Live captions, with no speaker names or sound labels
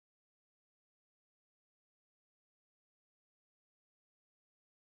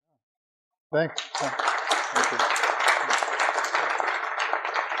Thanks. Thank you.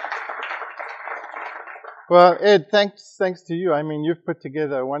 Well, Ed, thanks to you. I mean, you've put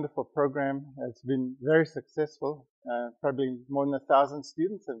together a wonderful program. It's been very successful. Probably more than 1,000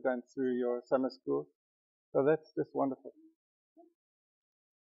 students have gone through your summer school. So that's just wonderful.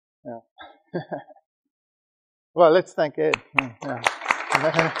 Yeah. Well, let's thank Ed. Yeah.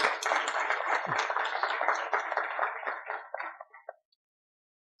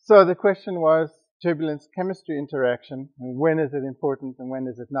 So the question was turbulence chemistry interaction. And when is it important and when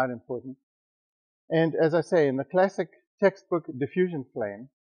is it not important? And as I say, in the classic textbook diffusion flame,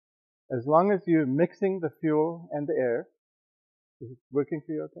 as long as you're mixing the fuel and the air, is it working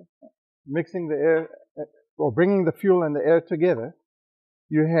for you okay? Mixing the air, or bringing the fuel and the air together,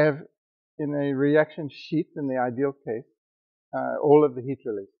 you have, in a reaction sheet, in the ideal case, all of the heat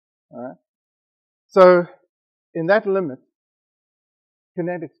release. All right? So, in that limit,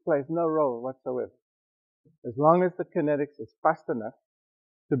 kinetics plays no role whatsoever. As long as the kinetics is fast enough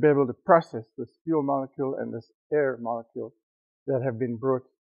to be able to process this fuel molecule and this air molecule that have been brought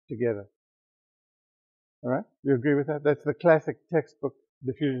together. All right? You agree with that? That's the classic textbook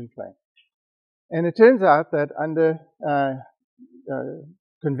diffusion flame. And it turns out that under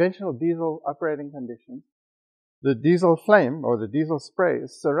conventional diesel operating conditions, the diesel flame or the diesel spray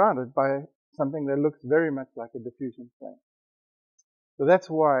is surrounded by something that looks very much like a diffusion flame. So that's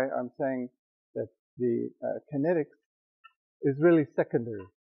why I'm saying that the kinetics is really secondary.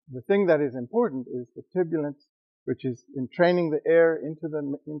 The thing that is important is the turbulence, which is entraining the air into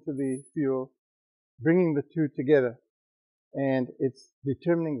the fuel, bringing the two together, and it's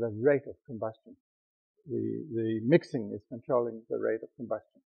determining the rate of combustion. The mixing is controlling the rate of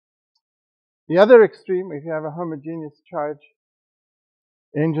combustion. The other extreme, if you have a homogeneous charge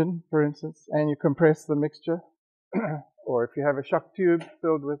engine, for instance, and you compress the mixture, or if you have a shock tube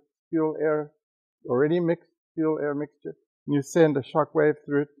filled with fuel-air, already mixed fuel-air mixture, and you send a shock wave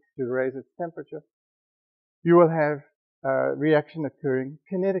through it to raise its temperature, you will have a reaction occurring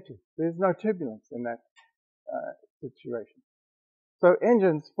kinetically. There's no turbulence in that situation. So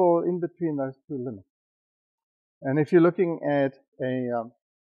engines fall in between those two limits. And if you're looking at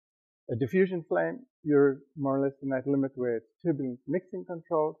a diffusion flame, you're more or less in that limit where it's turbulence mixing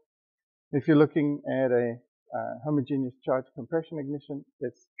controlled. If you're looking at a homogeneous charge compression ignition,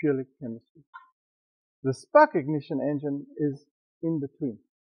 it's purely chemistry. The spark ignition engine is in between,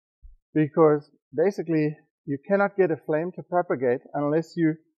 because basically you cannot get a flame to propagate unless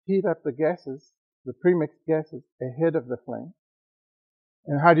you heat up the gases, the premixed gases, ahead of the flame.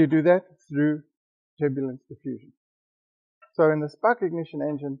 And how do you do that? Through turbulence diffusion. So in the spark ignition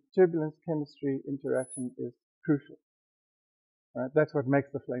engine, turbulence chemistry interaction is crucial. Right? That's what makes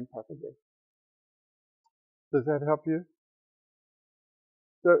the flame propagate. Does that help you?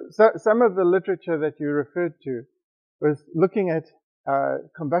 So some of the literature that you referred to was looking at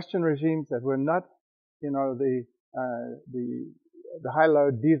combustion regimes that were not, the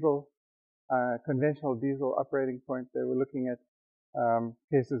high-load diesel, conventional diesel operating point. They were looking at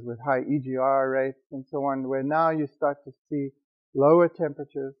cases with high EGR rates and so on, where now you start to see lower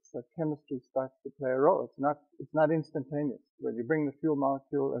temperatures, so chemistry starts to play a role. It's not instantaneous. When you bring the fuel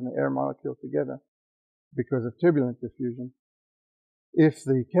molecule and the air molecule together because of turbulent diffusion, if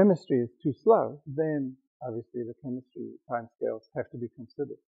the chemistry is too slow, then obviously the chemistry timescales have to be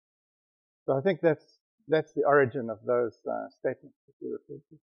considered. So I think that's the origin of those statements that you referred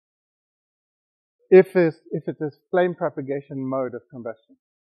to. If it's a flame propagation mode of combustion.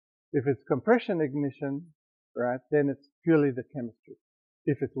 If it's compression ignition, right, then it's purely the chemistry.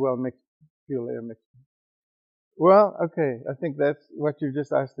 If it's well mixed, fuel-air mixture. Well, okay, I think that's what you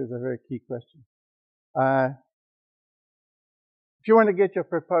just asked is a very key question. If you want to get your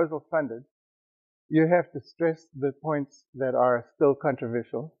proposal funded, you have to stress the points that are still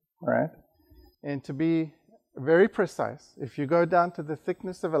controversial, right? And to be very precise, if you go down to the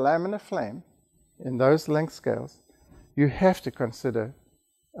thickness of a laminar flame, in those length scales, you have to consider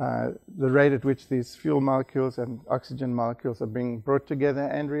the rate at which these fuel molecules and oxygen molecules are being brought together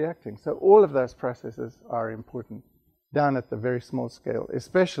and reacting. So all of those processes are important down at the very small scale,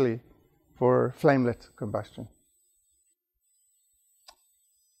 especially for flamelit combustion.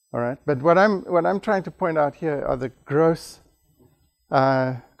 All right, but what I'm trying to point out here are the gross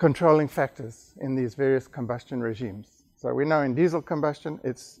controlling factors in these various combustion regimes. So we know in diesel combustion,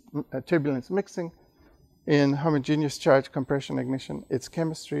 it's turbulence mixing. In homogeneous charge compression ignition, it's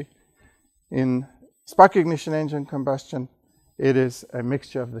chemistry. In spark ignition engine combustion, it is a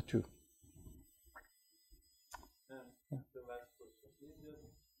mixture of the two. The last question.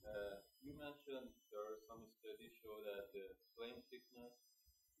 You mentioned there are some studies show that the flame thickness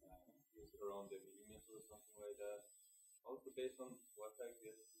is based on what I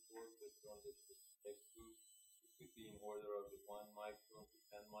guess before, based on the X2 could be in order of the 1 micron to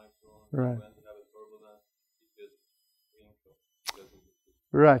 10 micron. Right. When you have a turbulence, it just wrinkles.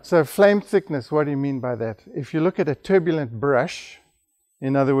 Right. So flame thickness, what do you mean by that? If you look at a turbulent brush,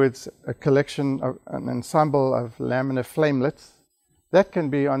 in other words, a collection of an ensemble of laminar flamelets, that can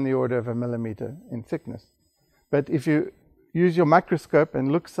be on the order of 1 millimeter in thickness. But if you use your microscope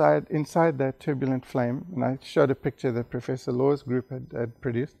and look inside that turbulent flame, and I showed a picture that Professor Law's group had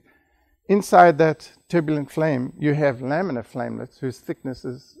produced, inside that turbulent flame, you have laminar flamelets whose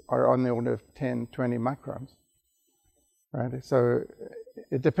thicknesses are on the order of 10, 20 microns. Right? So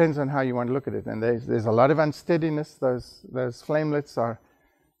it depends on how you want to look at it. And there's a lot of unsteadiness. Those flamelets are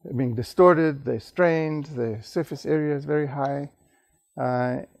being distorted, they're strained, the surface area is very high.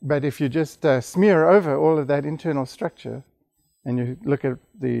 But if you just smear over all of that internal structure and you look at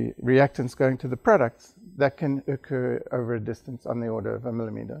the reactants going to the products, that can occur over a distance on the order of 1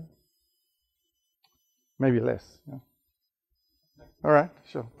 millimeter. Maybe less. Yeah. All right,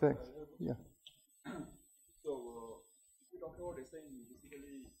 sure, thanks. Yeah. So, if we talk about design,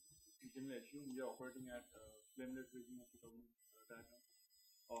 basically, you can assume we are operating at flameless regime of the diagram,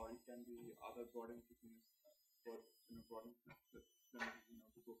 or it can be other broadening thickness, broadening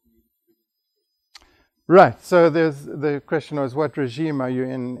Right. So there's the question was, what regime are you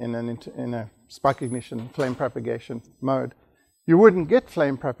in a spark ignition flame propagation mode? You wouldn't get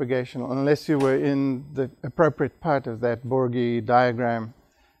flame propagation unless you were in the appropriate part of that Borghi diagram,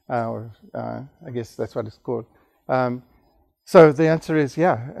 or I guess that's what it's called. So the answer is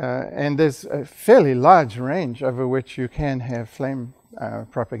yeah, and there's a fairly large range over which you can have flame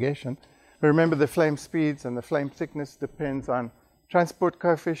propagation. But remember, the flame speeds and the flame thickness depends on transport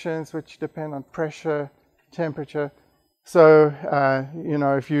coefficients, which depend on pressure, temperature. So you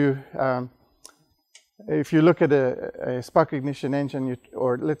know, if you look at a spark ignition engine,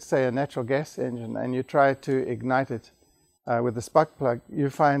 or let's say a natural gas engine, and you try to ignite it with a spark plug, you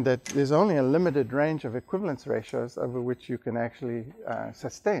find that there's only a limited range of equivalence ratios over which you can actually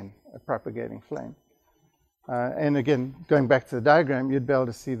sustain a propagating flame. And again, going back to the diagram, you'd be able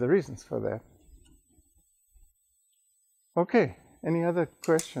to see the reasons for that. Okay, any other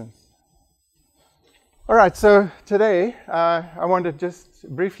questions? All right, so today I want to just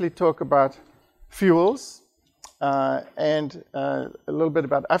briefly talk about fuels and a little bit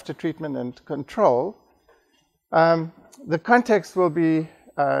about aftertreatment and control. The context will be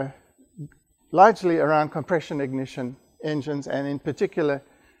largely around compression ignition engines, and in particular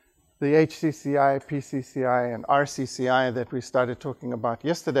the HCCI, PCCI, and RCCI that we started talking about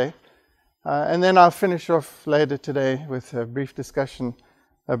yesterday. And then I'll finish off later today with a brief discussion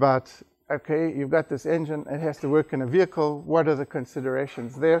about, okay, you've got this engine, it has to work in a vehicle, what are the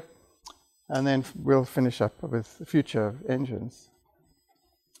considerations there? And then we'll finish up with future engines.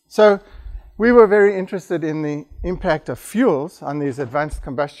 So we were very interested in the impact of fuels on these advanced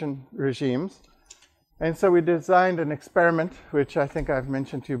combustion regimes. And so we designed an experiment, which I think I've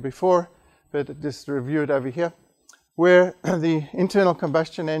mentioned to you before, but just reviewed over here, where the internal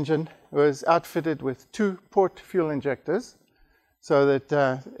combustion engine was outfitted with 2 port fuel injectors, so that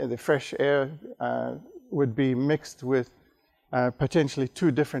the fresh air would be mixed with potentially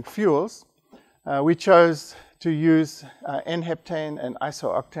 2 different fuels. We chose to use N-heptane and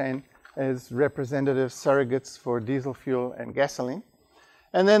isooctane as representative surrogates for diesel fuel and gasoline.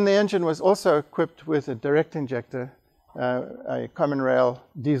 And then the engine was also equipped with a direct injector, a common rail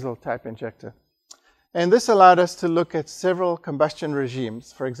diesel type injector. And this allowed us to look at several combustion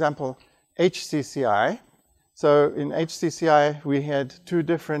regimes. For example, HCCI. So in HCCI, we had 2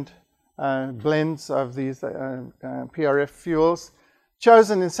 different blends of these PRF fuels,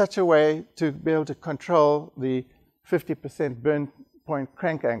 chosen in such a way to be able to control the 50% burn point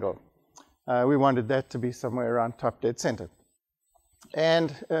crank angle. We wanted that to be somewhere around top dead center.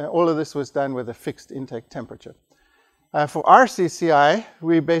 And all of this was done with a fixed intake temperature. For RCCI,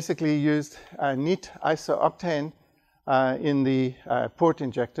 we basically used neat isooctane in the port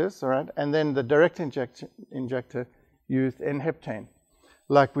injectors, all right? And then the direct injector used N-heptane,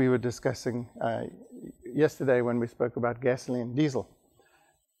 like we were discussing yesterday when we spoke about gasoline and diesel.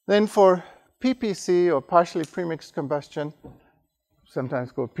 Then for PPC, or partially premixed combustion,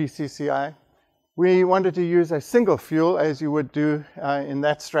 sometimes called PCCI, we wanted to use a single fuel, as you would do in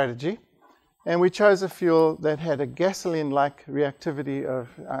that strategy. And we chose a fuel that had a gasoline-like reactivity of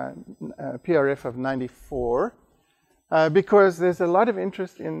PRF of 94, because there's a lot of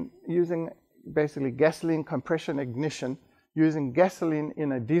interest in using basically gasoline compression ignition, using gasoline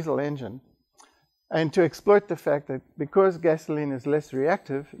in a diesel engine. and to exploit the fact that because gasoline is less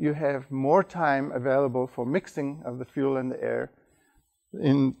reactive, you have more time available for mixing of the fuel and the air,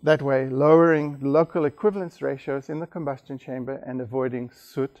 in that way lowering the local equivalence ratios in the combustion chamber and avoiding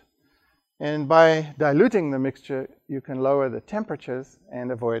soot. And by diluting the mixture, you can lower the temperatures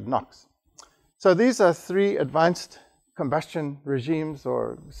and avoid NOx. So these are three advanced combustion regimes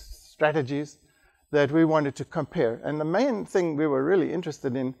or strategies that we wanted to compare. And the main thing we were really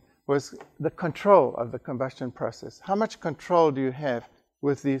interested in was the control of the combustion process. How much control do you have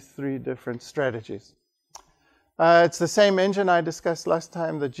with these three different strategies? It's the same engine I discussed last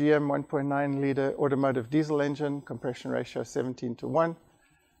time, the GM 1.9 liter automotive diesel engine, compression ratio 17:1.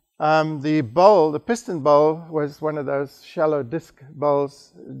 The piston bowl was one of those shallow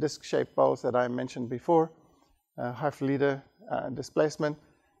disc-shaped bowls that I mentioned before, half-liter displacement.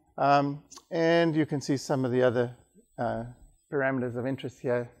 And you can see some of the other parameters of interest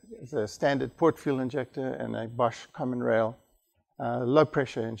here. It's a standard port fuel injector and a Bosch common rail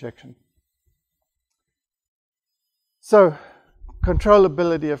low-pressure injection. So,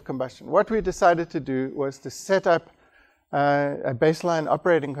 controllability of combustion. What we decided to do was to set up a baseline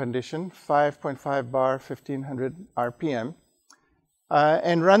operating condition, 5.5 bar, 1500 RPM,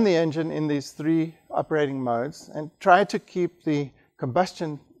 and run the engine in these three operating modes and try to keep the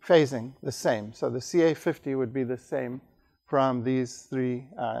combustion phasing the same. So the CA50 would be the same from these three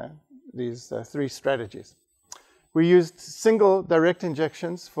strategies. We used single direct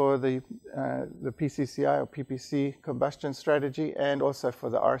injections for the PCCI or PPC combustion strategy and also for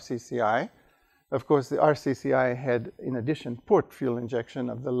the RCCI. Of course, the RCCI had, in addition, port fuel injection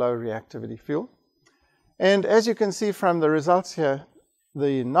of the low reactivity fuel. And as you can see from the results here,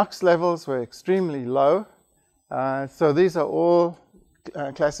 the NOx levels were extremely low. So these are all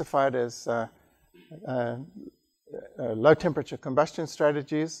classified as low temperature combustion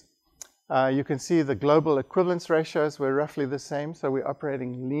strategies. You can see the global equivalence ratios were roughly the same, so we're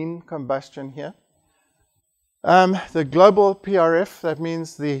operating lean combustion here. The global PRF, that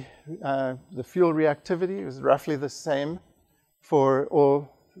means the fuel reactivity, is roughly the same for all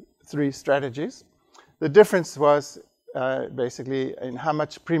three strategies. The difference was basically in how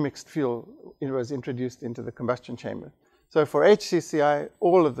much premixed fuel it was introduced into the combustion chamber. So for HCCI,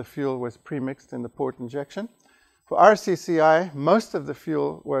 all of the fuel was premixed in the port injection. For RCCI, most of the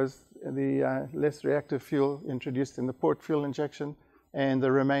fuel was the less reactive fuel introduced in the port fuel injection, and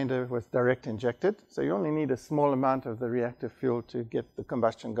the remainder was direct injected. So you only need a small amount of the reactive fuel to get the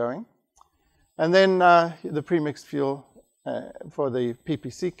combustion going. And then the premixed fuel for the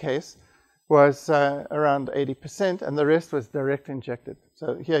PPC case was around 80%, and the rest was direct injected.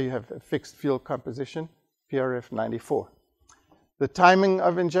 So here you have a fixed fuel composition, PRF 94. The timing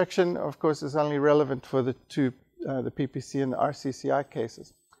of injection, of course, is only relevant for the two, the PPC and the RCCI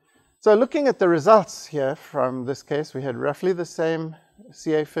cases. So looking at the results here from this case, we had roughly the same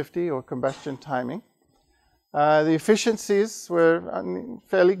CA50 or combustion timing. The efficiencies were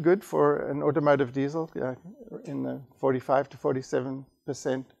fairly good for an automotive diesel in the 45 to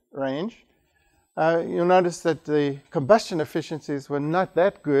 47% range. You'll notice that the combustion efficiencies were not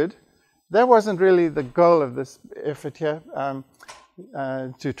that good. That wasn't really the goal of this effort here,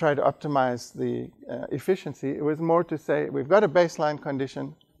 to try to optimize the efficiency. It was more to say, we've got a baseline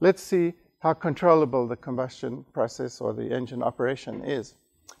condition. Let's see how controllable the combustion process or the engine operation is.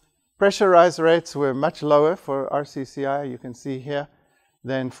 Pressure rise rates were much lower for RCCI, you can see here,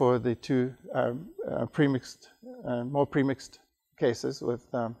 than for the two more premixed cases with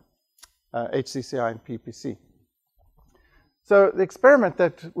HCCI and PPC. So the experiment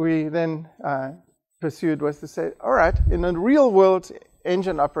that we then pursued was to say, all right, in a real world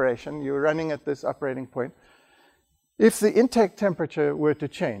engine operation, you're running at this operating point. If the intake temperature were to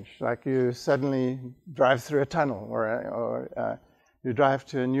change, like you suddenly drive through a tunnel or you drive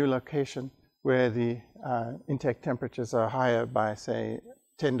to a new location where the intake temperatures are higher by, say,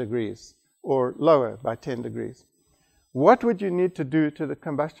 10 degrees or lower by 10 degrees, what would you need to do to the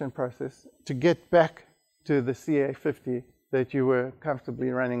combustion process to get back to the CA50 that you were comfortably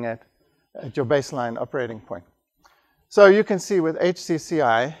running at your baseline operating point? So you can see with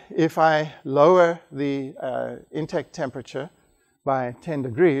HCCI, if I lower the intake temperature by 10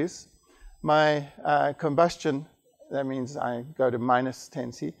 degrees, my combustion, that means I go to minus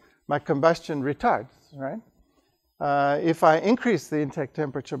 10C, my combustion retards, right? If I increase the intake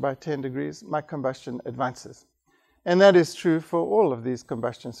temperature by 10 degrees, my combustion advances. And that is true for all of these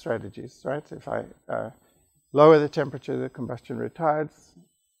combustion strategies, right? If I lower the temperature, the combustion retards.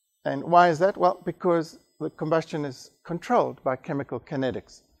 And why is that? Well, because the combustion is controlled by chemical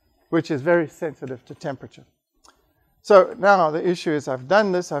kinetics, which is very sensitive to temperature. So now the issue is I've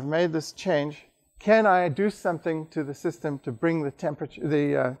done this, I've made this change. can I do something to the system to bring the temperature,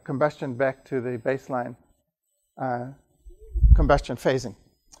 the combustion back to the baseline combustion phasing?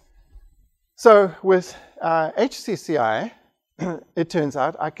 So with HCCI, it turns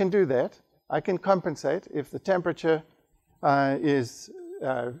out I can do that. I can compensate if the temperature is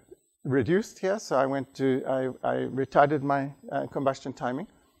reduced here. So I retarded my combustion timing.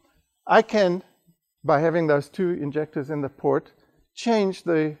 I can, by having those two injectors in the port, change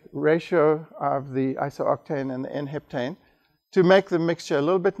the ratio of the isooctane and the N-heptane to make the mixture a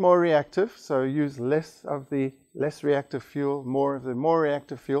little bit more reactive. So use less of the less reactive fuel, more of the more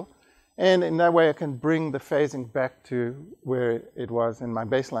reactive fuel. And in that way, I can bring the phasing back to where it was in my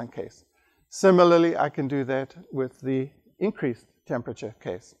baseline case. Similarly, I can do that with the increased temperature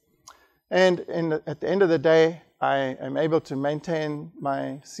case. And at the end of the day, I am able to maintain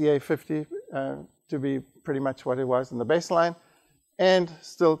my CA50 to be pretty much what it was in the baseline and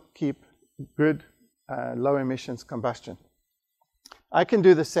still keep good low emissions combustion. I can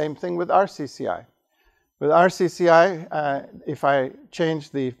do the same thing with RCCI. With RCCI, if I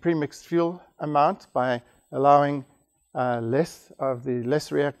change the premixed fuel amount by allowing less of the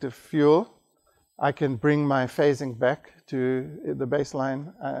less reactive fuel, I can bring my phasing back to the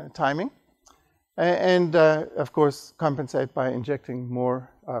baseline timing. And of course, compensate by injecting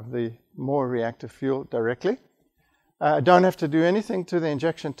more of the more reactive fuel directly. I don't have to do anything to the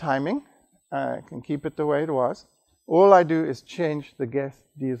injection timing. I can keep it the way it was. All I do is change the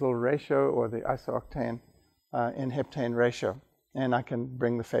gas-diesel ratio or the isooctane N-heptane ratio, and I can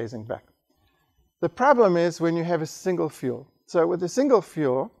bring the phasing back. The problem is when you have a single fuel. So with a single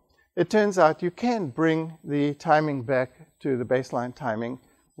fuel, it turns out you can bring the timing back to the baseline timing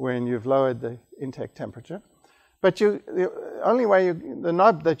when you've lowered the intake temperature. But the only way, the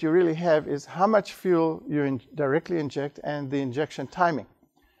knob that you really have is how much fuel you directly inject and the injection timing.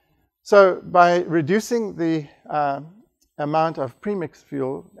 So by reducing the amount of premixed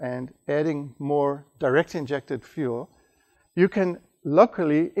fuel and adding more direct injected fuel, you can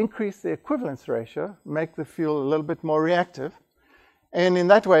locally increase the equivalence ratio, make the fuel a little bit more reactive, and in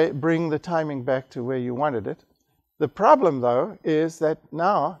that way bring the timing back to where you wanted it. The problem, though, is that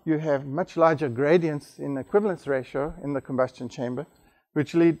now you have much larger gradients in equivalence ratio in the combustion chamber,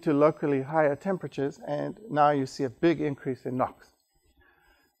 which lead to locally higher temperatures, and now you see a big increase in NOx.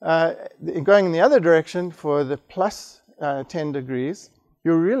 Going in the other direction, for the plus 10 degrees,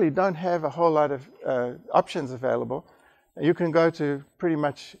 you really don't have a whole lot of options available. You can go to pretty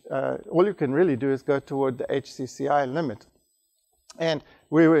much, all you can really do is go toward the HCCI limit. And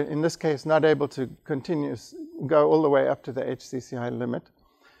we were, in this case, not able to go all the way up to the HCCI limit,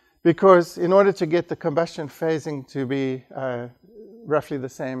 because in order to get the combustion phasing to be roughly the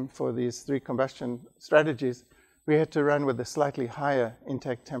same for these three combustion strategies, we had to run with a slightly higher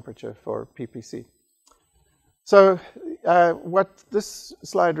intake temperature for PPC. So what this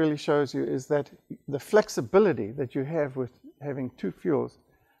slide really shows you is that the flexibility that you have with having two fuels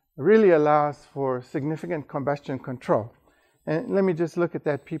really allows for significant combustion control. And let me just look at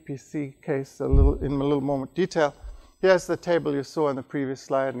that PPC case in a little more detail. Here's the table you saw on the previous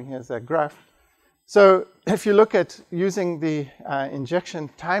slide, and here's that graph. So if you look at using the injection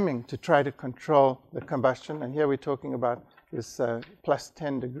timing to try to control the combustion, and here we're talking about this plus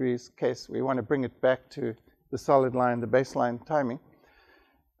 10 degrees case. We want to bring it back to the solid line, the baseline timing.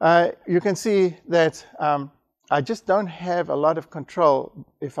 You can see that I just don't have a lot of control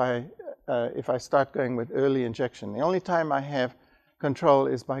if I start going with early injection. The only time I have control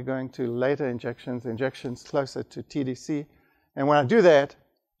is by going to later injections closer to TDC. And when I do that,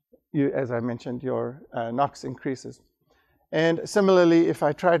 as I mentioned, your NOx increases. And similarly, if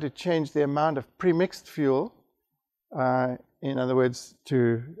I try to change the amount of premixed fuel, in other words,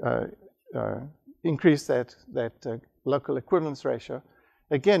 to increase that local equivalence ratio,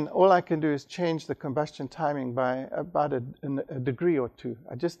 again, all I can do is change the combustion timing by about a degree or two.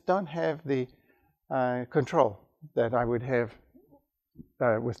 I just don't have the control that I would have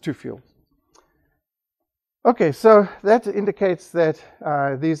with two fuels. Okay, so that indicates that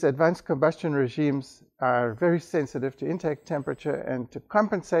these advanced combustion regimes are very sensitive to intake temperature, and to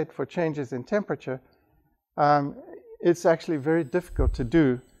compensate for changes in temperature, it's actually very difficult to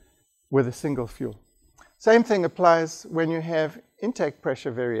do with a single fuel. Same thing applies when you have intake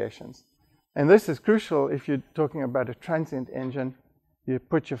pressure variations. And this is crucial if you're talking about a transient engine. You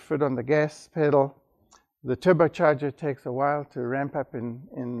put your foot on the gas pedal. The turbocharger takes a while to ramp up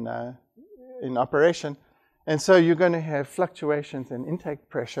in operation. And so you're going to have fluctuations in intake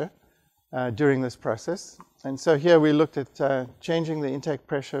pressure during this process. And so here we looked at changing the intake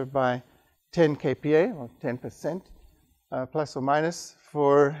pressure by 10 kPa, or 10%, plus or minus,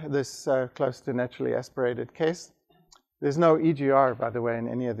 for this close to naturally aspirated case. There's no EGR, by the way, in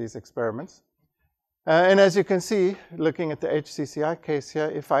any of these experiments. And as you can see, looking at the HCCI case here,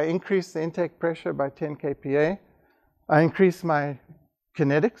 if I increase the intake pressure by 10 kPa, I increase my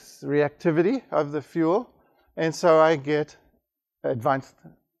kinetics, reactivity of the fuel, and so I get advanced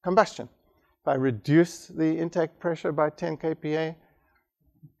combustion. If I reduce the intake pressure by 10 kPa,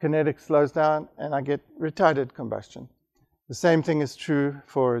 kinetics slows down, and I get retarded combustion. The same thing is true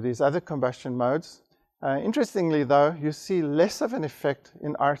for these other combustion modes. Interestingly, though, you see less of an effect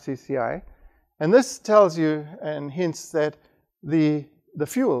in RCCI, and this tells you and hints that the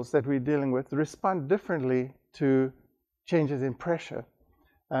fuels that we're dealing with respond differently to changes in pressure.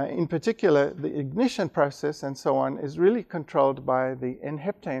 In particular, the ignition process and so on is really controlled by the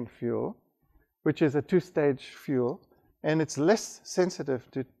N-heptane fuel, which is a two-stage fuel, and it's less sensitive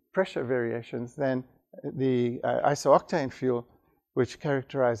to pressure variations than the isooctane fuel, which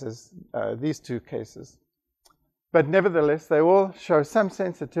characterizes these two cases. But nevertheless, they all show some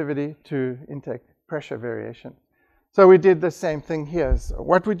sensitivity to intake pressure variation. So we did the same thing here. So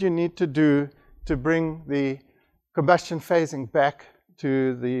what would you need to do to bring the combustion phasing back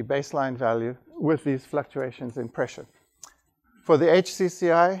to the baseline value with these fluctuations in pressure? For the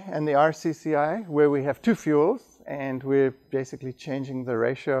HCCI and the RCCI, where we have two fuels, and we're basically changing the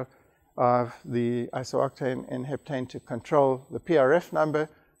ratio of the isooctane and heptane to control the PRF number,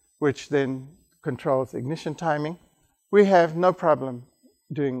 which then controls ignition timing, we have no problem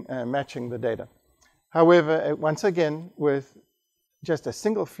doing matching the data. However, once again, with just a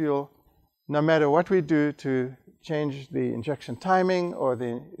single fuel, no matter what we do to change the injection timing or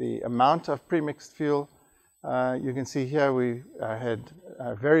the amount of premixed fuel, you can see here we had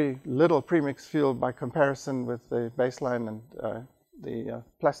very little premixed fuel by comparison with the baseline and the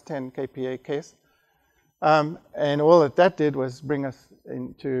plus 10 kPa case. And all that did was bring us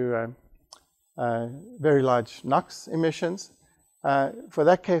into very large NOx emissions. For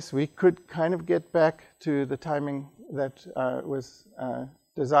that case, we could kind of get back to the timing that was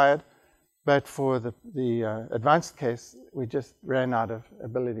desired. But for the advanced case, we just ran out of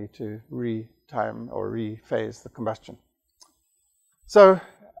ability to re-time or re-phase the combustion. So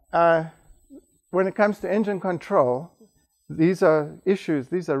when it comes to engine control, these are issues,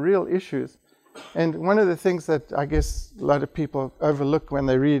 these are real issues. And one of the things that I guess a lot of people overlook when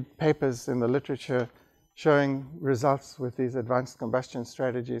they read papers in the literature showing results with these advanced combustion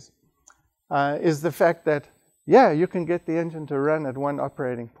strategies is the fact that, yeah, you can get the engine to run at one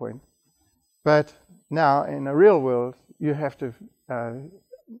operating point. But now, in the real world, you have to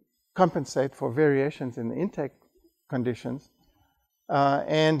compensate for variations in the intake conditions.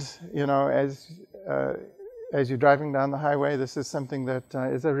 And, you know, as you're driving down the highway, this is something that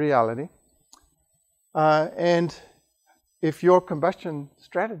is a reality. And if your combustion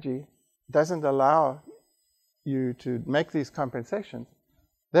strategy doesn't allow you to make these compensations,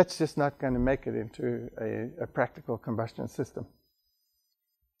 that's just not going to make it into a practical combustion system.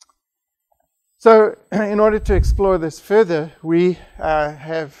 So in order to explore this further, we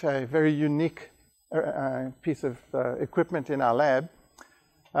have a very unique piece of equipment in our lab.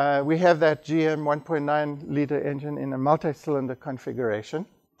 We have that GM 1.9 liter engine in a multi-cylinder configuration.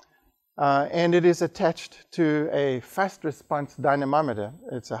 And it is attached to a fast response dynamometer.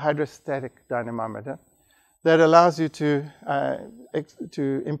 It's a hydrostatic dynamometer that allows you to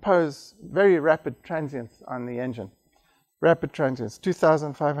impose very rapid transients on the engine. Rapid transients,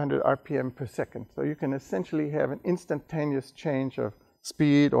 2,500 RPM per second. So you can essentially have an instantaneous change of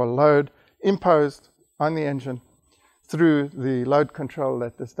speed or load imposed on the engine through the load control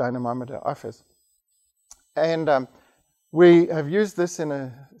that this dynamometer offers. And we have used this in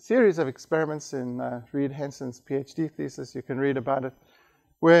a series of experiments in Reed Hansen's PhD thesis. You can read about it,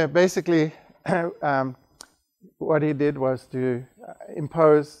 where basically what he did was to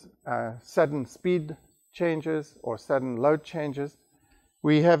impose sudden speed changes or sudden load changes.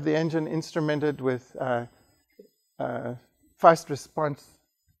 We have the engine instrumented with fast response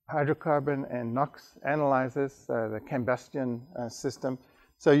hydrocarbon and NOx analyzers, the Combustion system.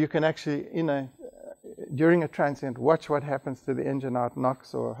 So you can actually, during a transient, watch what happens to the engine out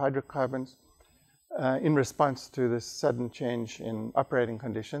NOx or hydrocarbons in response to this sudden change in operating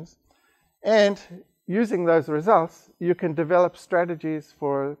conditions. And using those results, you can develop strategies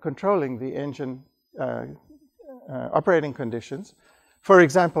for controlling the engine operating conditions. For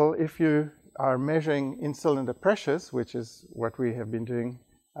example, if you are measuring in-cylinder pressures, which is what we have been doing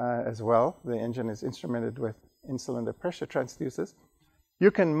as well, the engine is instrumented with in-cylinder pressure transducers,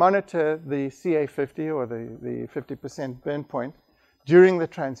 you can monitor the CA50 or the 50% burn point during the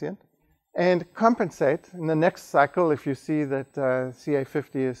transient and compensate in the next cycle. If you see that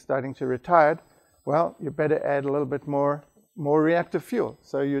CA50 is starting to retire, well, you better add a little bit more reactive fuel.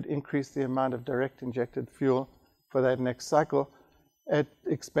 So you'd increase the amount of direct injected fuel for that next cycle at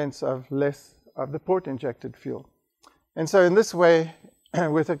expense of less of the port injected fuel. And so in this way,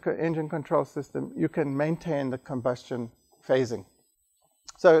 with an engine control system, you can maintain the combustion phasing.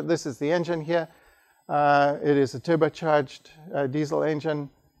 So this is the engine here. It is a turbocharged diesel engine.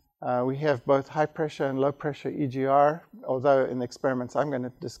 We have both high pressure and low pressure EGR, although in the experiments I'm going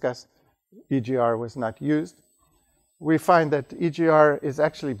to discuss, EGR was not used. We find that EGR is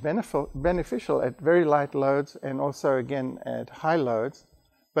actually beneficial at very light loads and also, again, at high loads.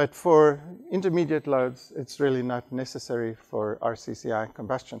 But for intermediate loads, it's really not necessary for RCCI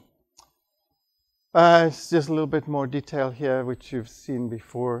combustion. It's just a little bit more detail here, which you've seen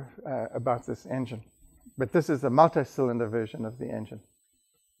before about this engine. But this is a multi-cylinder version of the engine.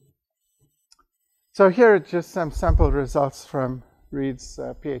 So here are just some sample results from Reid's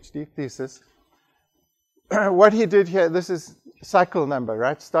PhD thesis. What he did here, this is cycle number,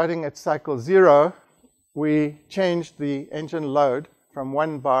 right? Starting at cycle 0, we changed the engine load from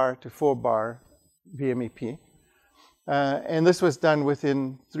 1 bar to 4 bar VMEP. And this was done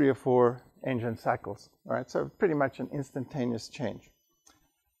within 3 or 4 engine cycles, right? So pretty much an instantaneous change.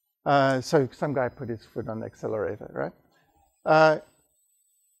 So some guy put his foot on the accelerator, right?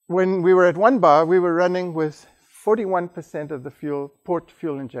 When we were at 1 bar, we were running with 41% of the port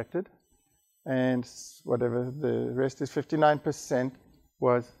fuel injected, and whatever the rest is, 59%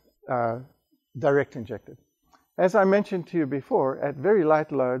 was direct injected. As I mentioned to you before, at very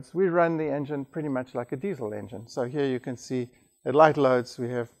light loads, we run the engine pretty much like a diesel engine. So here you can see at light loads, we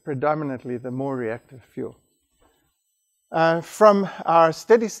have predominantly the more reactive fuel. From our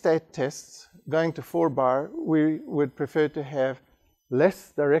steady state tests, going to 4 bar, we would prefer to have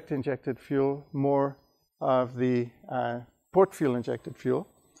less direct injected fuel, more of the port fuel injected fuel.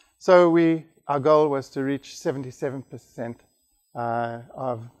 So our goal was to reach 77%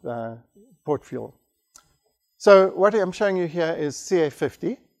 of the port fuel. So what I'm showing you here is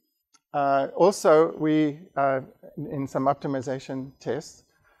CA50. Also, we, in some optimization tests,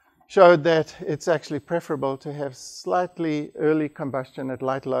 showed that it's actually preferable to have slightly early combustion at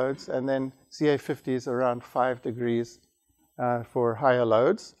light loads, and then CA50 is around 5 degrees for higher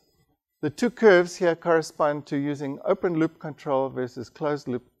loads. The two curves here correspond to using open loop control versus closed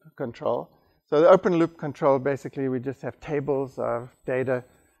loop control. So the open loop control, basically, we just have tables of data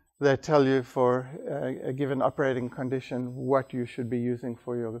that tell you for a given operating condition what you should be using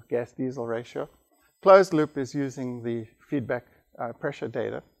for your gas-diesel ratio. Closed loop is using the feedback pressure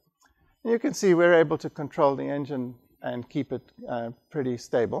data. And you can see we're able to control the engine and keep it pretty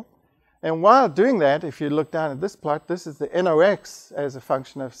stable. And while doing that, if you look down at this plot, this is the NOx as a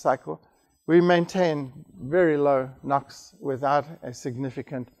function of cycle. We maintain very low NOx without any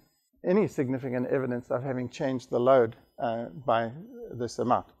significant evidence of having changed the load by this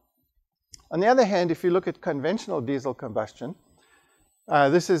amount. On the other hand, if you look at conventional diesel combustion,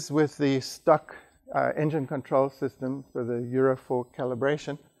 this is with the stock engine control system for the Euro 4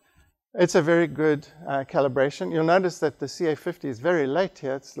 calibration. It's a very good calibration. You'll notice that the CA50 is very late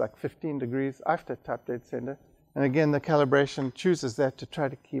here. It's like 15 degrees after top dead center. And again, the calibration chooses that to try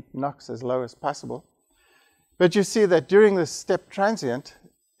to keep NOx as low as possible. But you see that during this step transient,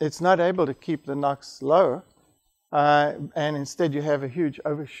 it's not able to keep the NOx low. And instead, you have a huge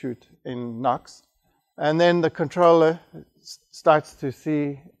overshoot in NOx. And then the controller starts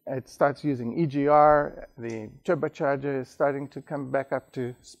using EGR. The turbocharger is starting to come back up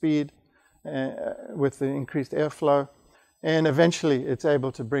to speed with the increased airflow. And eventually, it's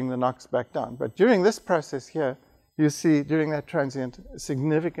able to bring the NOx back down. But during this process here, you see during that transient a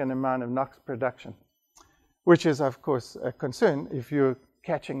significant amount of NOx production, which is, of course, a concern. If you're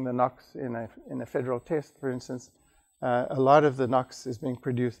catching the NOx in a federal test, for instance, a lot of the NOx is being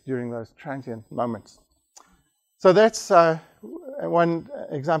produced during those transient moments. So that's one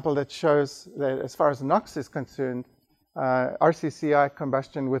example that shows that as far as NOx is concerned, RCCI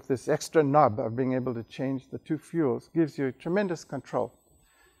combustion with this extra knob of being able to change the two fuels gives you tremendous control.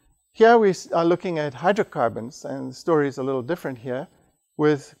 Here we are looking at hydrocarbons, and the story is a little different here.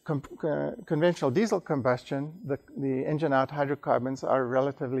 With conventional diesel combustion, the engine-out hydrocarbons are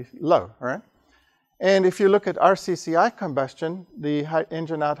relatively low, right? And if you look at RCCI combustion, the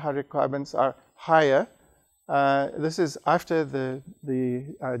engine-out hydrocarbons are higher. This is after the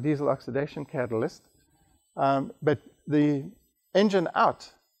diesel oxidation catalyst. But the engine-out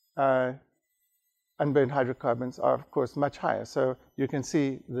unburned hydrocarbons are, of course, much higher. So you can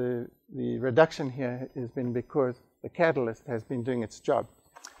see the reduction here has been because the catalyst has been doing its job.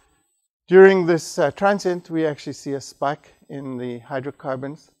 During this transient, we actually see a spike in the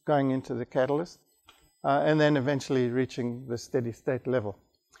hydrocarbons going into the catalyst, and then eventually reaching the steady state level.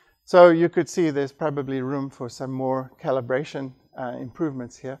 So you could see there's probably room for some more calibration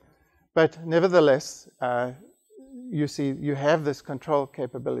improvements here. But nevertheless, you see you have this control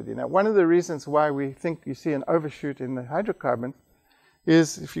capability. Now, one of the reasons why we think you see an overshoot in the hydrocarbons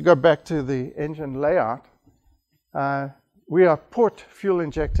is, if you go back to the engine layout, we are port fuel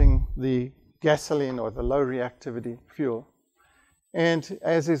injecting the gasoline or the low reactivity fuel. And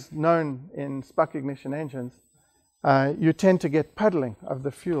as is known in spark ignition engines, you tend to get puddling of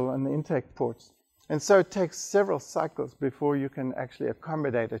the fuel on the intake ports. And so it takes several cycles before you can actually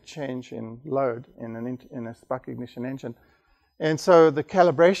accommodate a change in load in a spark ignition engine. And so the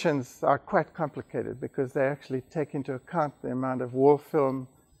calibrations are quite complicated because they actually take into account the amount of wall film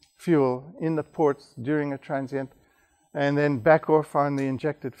fuel in the ports during a transient, and then back off on the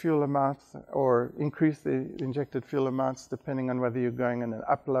injected fuel amounts or increase the injected fuel amounts depending on whether you're going in an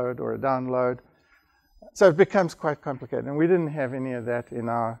upload or a download. So it becomes quite complicated, and we didn't have any of that in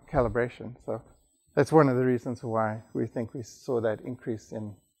our calibration. So that's one of the reasons why we think we saw that increase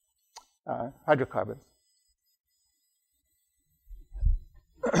in hydrocarbons.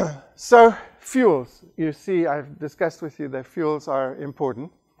 So fuels, you see, I've discussed with you that fuels are important.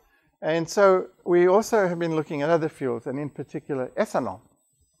 And so we also have been looking at other fuels, and in particular ethanol.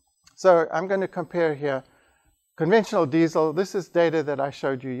 So I'm going to compare here conventional diesel. This is data that I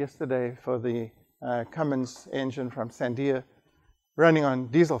showed you yesterday for the Cummins engine from Sandia running on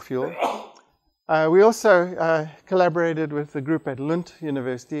diesel fuel. We also collaborated with the group at Lund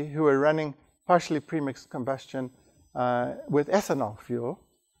University who were running partially premixed combustion with ethanol fuel.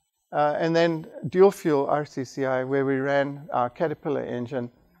 And then dual fuel RCCI, where we ran our Caterpillar engine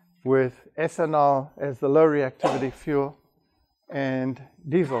with ethanol as the low reactivity fuel and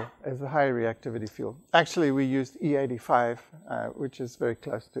diesel as the high reactivity fuel. Actually, we used E85, which is very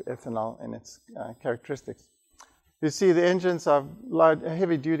close to ethanol in its characteristics. You see the engines are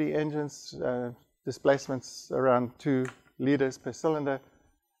heavy-duty engines, displacements around 2 liters per cylinder,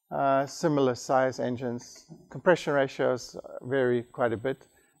 similar size engines. Compression ratios vary quite a bit.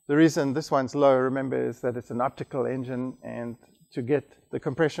 The reason this one's low, remember, is that it's an optical engine, and to get the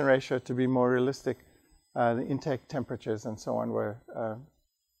compression ratio to be more realistic, the intake temperatures and so on were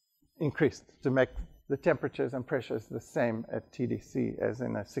increased to make the temperatures and pressures the same at TDC as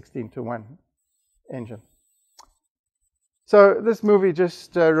in a 16:1 engine. So this movie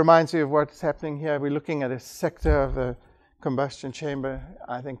just reminds you of what's happening here. We're looking at a sector of the combustion chamber.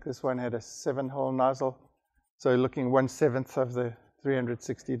 I think this one had a 7-hole nozzle. So looking 1/7 of the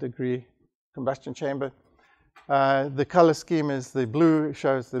 360-degree combustion chamber. The color scheme is the blue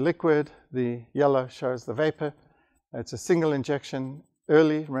shows the liquid, the yellow shows the vapor. It's a single injection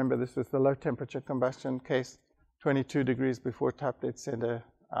early. Remember, this was the low temperature combustion case, 22 degrees before top dead center,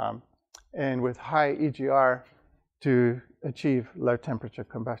 and with high EGR to achieve low temperature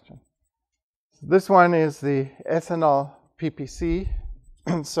combustion. So this one is the ethanol PPC.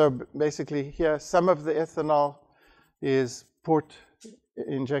 So basically here, some of the ethanol is port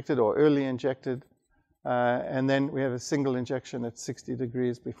injected or early injected. And then we have a single injection at 60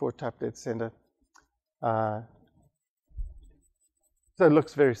 degrees before top dead center. So it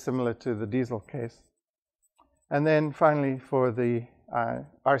looks very similar to the diesel case. And then finally, for the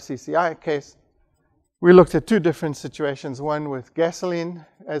RCCI case, we looked at 2 different situations, one with gasoline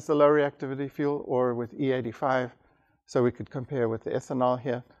as the low reactivity fuel or with E85. So we could compare with the ethanol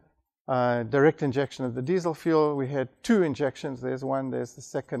here. Direct injection of the diesel fuel, we had 2 injections. There's one, there's the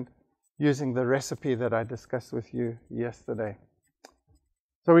second, using the recipe that I discussed with you yesterday.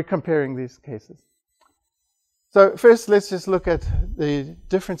 So we're comparing these cases. So first, let's just look at the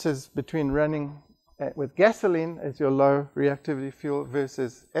differences between running with gasoline as your low reactivity fuel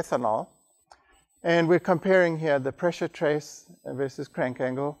versus ethanol. And we're comparing here the pressure trace versus crank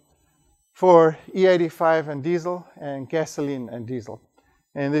angle for E85 and diesel and gasoline and diesel.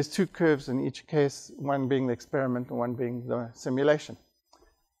 And there's 2 curves in each case, one being the experiment and one being the simulation.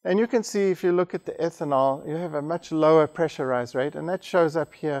 And you can see if you look at the ethanol, you have a much lower pressure rise rate, and that shows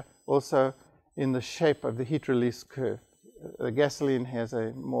up here also in the shape of the heat release curve. The gasoline has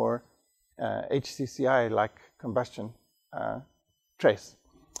a more HCCI-like combustion trace.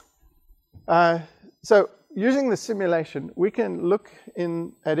 So using the simulation, we can look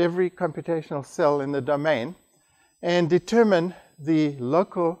at every computational cell in the domain and determine the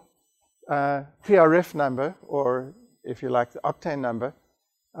local PRF number, or if you like, the octane number,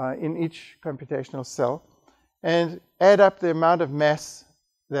 in each computational cell, and add up the amount of mass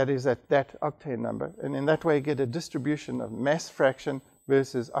that is at that octane number. And in that way, get a distribution of mass fraction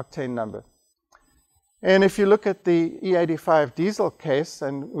versus octane number. And if you look at the E85 diesel case,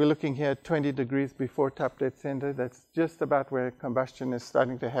 and we're looking here at 20 degrees before top dead center, that's just about where combustion is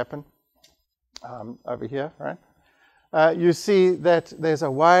starting to happen, over here, right? You see that there's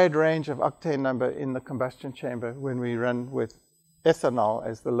a wide range of octane number in the combustion chamber when we run with ethanol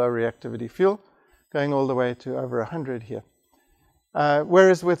as the low reactivity fuel, going all the way to over 100 here.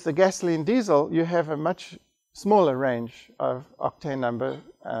 Whereas with the gasoline diesel, you have a much smaller range of octane number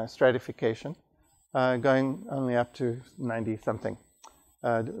stratification, going only up to 90 something.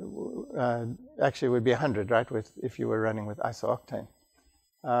 Actually, it would be 100, right, if you were running with isooctane.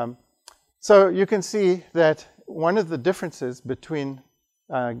 So you can see that one of the differences between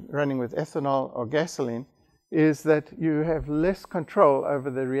running with ethanol or gasoline is that you have less control over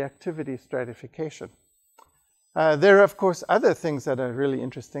the reactivity stratification. There are, of course, other things that are really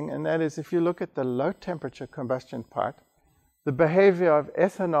interesting, and that is if you look at the low temperature combustion part, the behavior of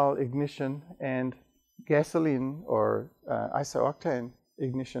ethanol ignition and gasoline or isooctane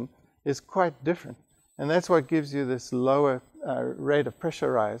ignition is quite different. And that's what gives you this lower rate of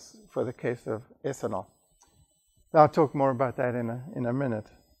pressure rise for the case of ethanol. I'll talk more about that in a minute.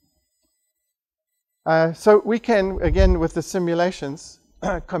 So we can, again, with the simulations,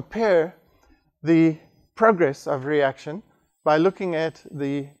 compare the progress of reaction by looking at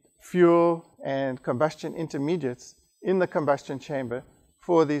the fuel and combustion intermediates in the combustion chamber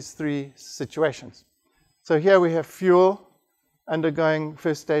for these three situations. So here we have fuel undergoing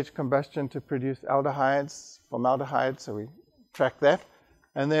first stage combustion to produce aldehydes, formaldehyde, so we track that.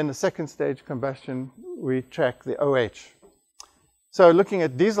 And then the second stage combustion, we track the OH. So looking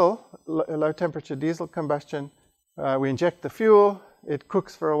at diesel, low temperature diesel combustion, we inject the fuel, it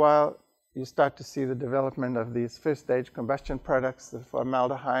cooks for a while, you start to see the development of these first stage combustion products, the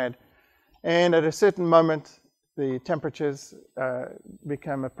formaldehyde, and at a certain moment, the temperatures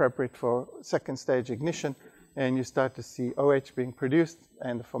become appropriate for second stage ignition, and you start to see OH being produced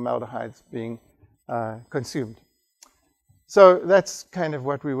and the formaldehydes being consumed. So that's kind of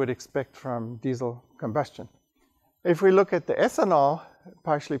what we would expect from diesel combustion. If we look at the ethanol,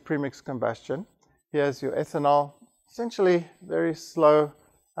 partially premixed combustion, here's your ethanol, essentially very slow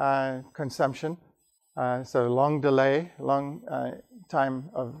consumption, so long delay, long time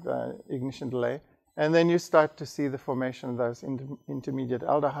of ignition delay, and then you start to see the formation of those intermediate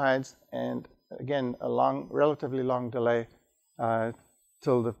aldehydes, and again a relatively long delay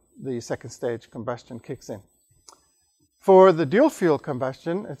till the second stage combustion kicks in. For the dual fuel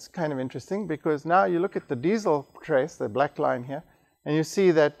combustion, it's kind of interesting because now you look at the diesel trace, the black line here, and you see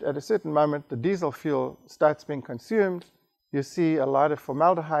that at a certain moment the diesel fuel starts being consumed. You see a lot of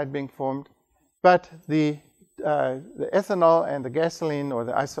formaldehyde being formed, but the ethanol and the gasoline or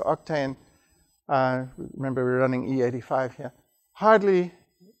the isooctane, remember we're running E85 here, hardly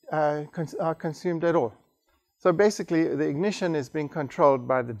are consumed at all. So basically the ignition is being controlled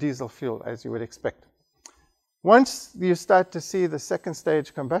by the diesel fuel, as you would expect. Once you start to see the second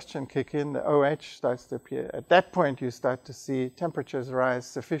stage combustion kick in, the OH starts to appear. At that point, you start to see temperatures rise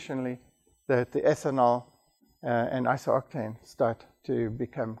sufficiently that the ethanol and isooctane start to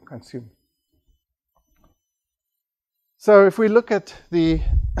become consumed. So if we look at the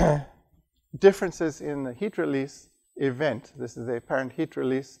differences in the heat release event, this is the apparent heat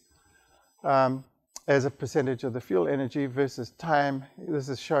release as a percentage of the fuel energy versus time. This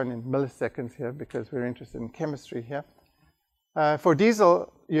is shown in milliseconds here because we're interested in chemistry here. For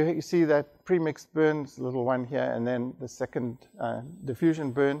diesel, you see that premixed burns, little one here, and then the second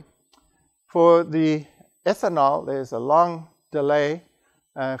diffusion burn. For the ethanol, there's a long delay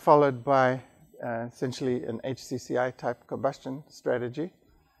followed by essentially an HCCI type combustion strategy.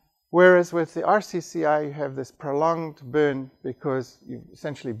 Whereas with the RCCI, you have this prolonged burn because you're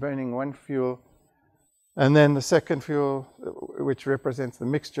essentially burning one fuel, and then the second fuel, which represents the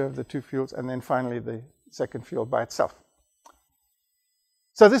mixture of the two fuels, and then finally the second fuel by itself.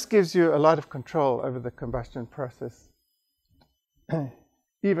 So this gives you a lot of control over the combustion process,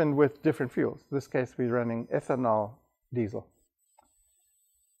 even with different fuels. In this case, we're running ethanol diesel.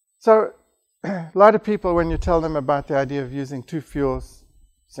 So a lot of people, when you tell them about the idea of using two fuels,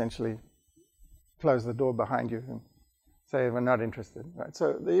 essentially close the door behind you and say we're not interested. Right?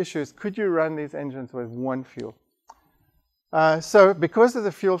 So the issue is, could you run these engines with one fuel? So because of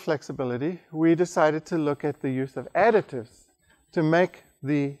the fuel flexibility, we decided to look at the use of additives to make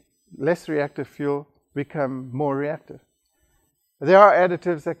the less reactive fuel become more reactive. There are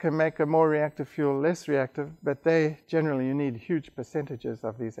additives that can make a more reactive fuel less reactive, but generally you need huge percentages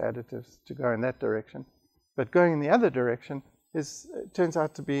of these additives to go in that direction. But going in the other direction turns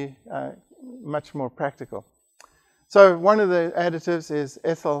out to be much more practical. So one of the additives is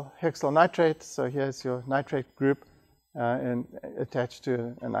ethyl hexyl nitrate. So here's your nitrate group and attached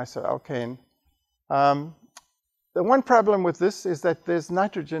to an isoalkane. The one problem with this is that there's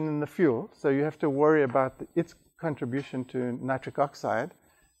nitrogen in the fuel, so you have to worry about its contribution to nitric oxide,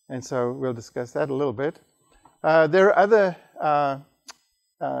 and so we'll discuss that a little bit. There are other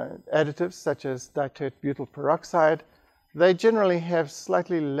additives such as ditert butyl peroxide. They generally have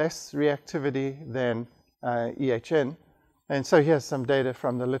slightly less reactivity than EHN, and so here's some data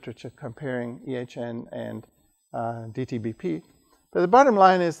from the literature comparing EHN and DTBP. But the bottom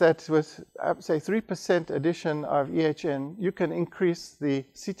line is that with, say, 3% addition of EHN, you can increase the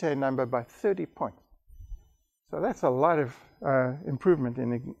cetane number by 30 points. So that's a lot of improvement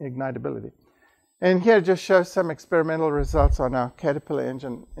in ignitability. And here just shows some experimental results on our Caterpillar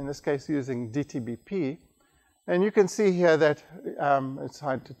engine, in this case using DTBP. And you can see here that it's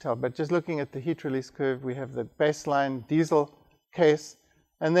hard to tell, but just looking at the heat release curve, we have the baseline diesel case.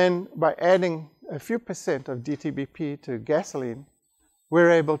 And then by adding a few percent of DTBP to gasoline,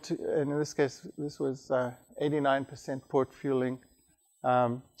 we're able to, and in this case, this was 89% port fueling.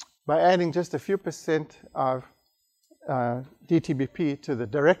 By adding just a few percent of DTBP to the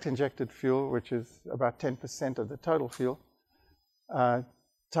direct injected fuel, which is about 10% of the total fuel,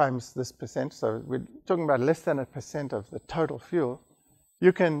 times this percent, so we're talking about less than 1% of the total fuel,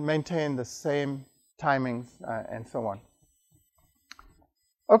 you can maintain the same timings and so on.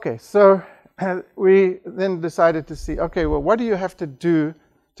 Okay, so we then decided to see, okay, well, what do you have to do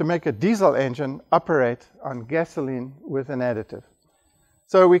to make a diesel engine operate on gasoline with an additive?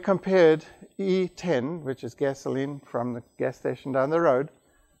 So we compared E10, which is gasoline from the gas station down the road,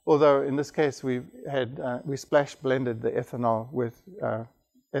 although in this case we splash blended the ethanol with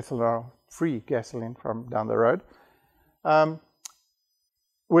ethanol-free gasoline from down the road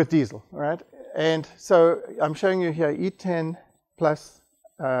with diesel, all right? And so I'm showing you here E10 plus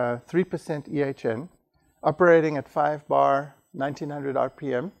 3% EHN, operating at 5 bar, 1900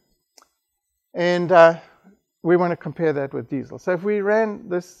 RPM. And we want to compare that with diesel. So if we ran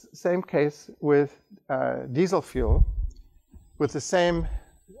this same case with diesel fuel, with the same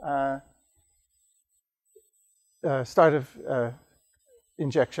start of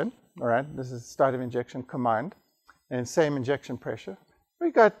injection, all right, this is start of injection command, and same injection pressure, we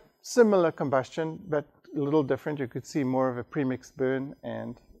got similar combustion, but a little different. You could see more of a premix burn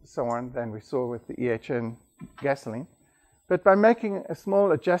and so on than we saw with the EHN gasoline. But by making a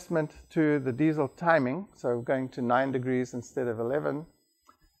small adjustment to the diesel timing, so going to 9 degrees instead of 11,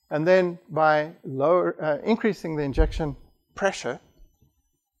 and then by increasing the injection pressure,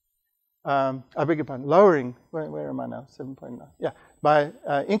 I beg your pardon, lowering, where am I now, 7.9? Yeah, by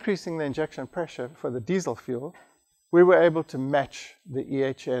increasing the injection pressure for the diesel fuel, we were able to match the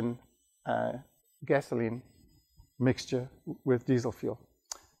EHN gasoline mixture with diesel fuel.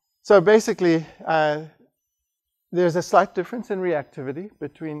 So basically, there's a slight difference in reactivity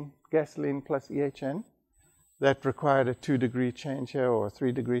between gasoline plus EHN that required a 2-degree change here or a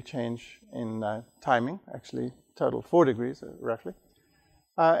 3-degree change in timing, actually total 4 degrees roughly.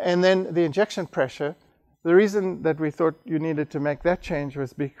 And then the injection pressure, the reason that we thought you needed to make that change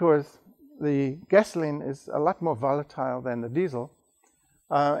was because the gasoline is a lot more volatile than the diesel.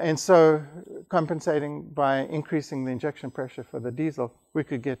 And so compensating by increasing the injection pressure for the diesel, we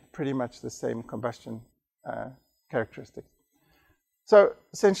could get pretty much the same combustion characteristics. So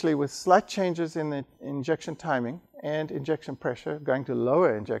essentially with slight changes in the injection timing and injection pressure, going to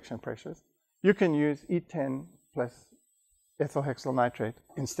lower injection pressures, you can use E10 plus ethyl hexyl nitrate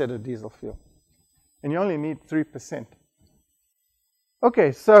instead of diesel fuel. And you only need 3%.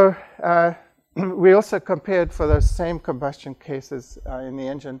 Okay, so we also compared for those same combustion cases in the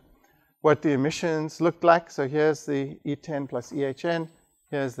engine what the emissions looked like. So here's the E10 plus EHN.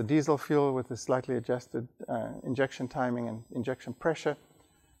 Here's the diesel fuel with the slightly adjusted injection timing and injection pressure.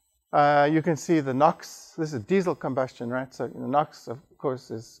 You can see the NOx. This is diesel combustion, right? So the NOx, of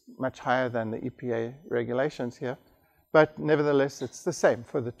course, is much higher than the EPA regulations here. But nevertheless, it's the same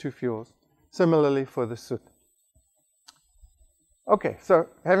for the two fuels. Similarly for the soot. Okay, so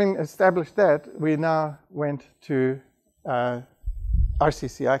having established that, we now went to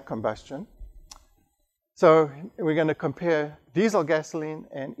RCCI combustion. So we're going to compare diesel gasoline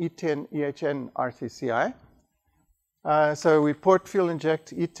and E10 EHN RCCI. So we port fuel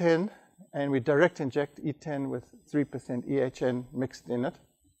inject E10 and we direct inject E10 with 3% EHN mixed in it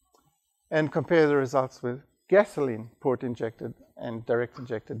and compare the results with gasoline port injected and direct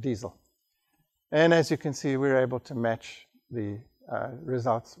injected diesel. And as you can see, we're able to match the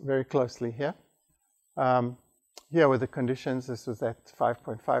results very closely here. Here were the conditions. This was that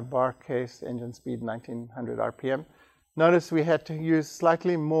 5.5 bar case, engine speed 1900 RPM. Notice we had to use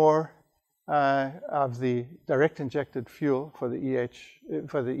slightly more of the direct injected fuel for the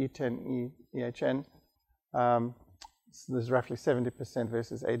E10 EHN. So there's roughly 70%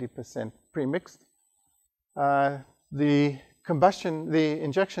 versus 80% premixed. The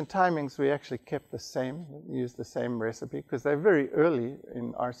injection timings, we actually kept the same, used the same recipe because they're very early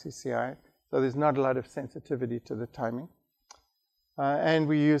in RCCI, so there's not a lot of sensitivity to the timing. And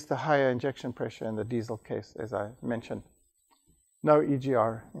we used the higher injection pressure in the diesel case, as I mentioned. No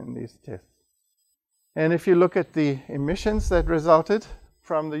EGR in these tests. And if you look at the emissions that resulted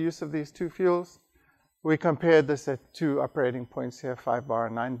from the use of these two fuels, we compared this at two operating points here, 5 bar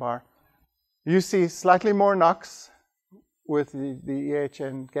and 9 bar. You see slightly more NOx with the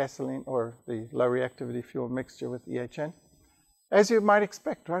EHN gasoline or the low reactivity fuel mixture with EHN. As you might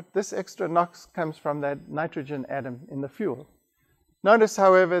expect, right? This extra NOx comes from that nitrogen atom in the fuel. Notice,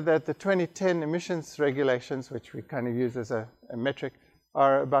 however, that the 2010 emissions regulations, which we kind of use as a metric,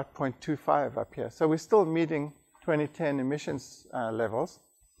 are about 0.25 up here. So we're still meeting 2010 emissions levels.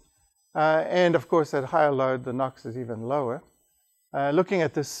 And of course, at higher load, the NOx is even lower. Looking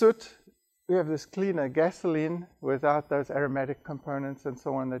at the soot, we have this cleaner gasoline without those aromatic components and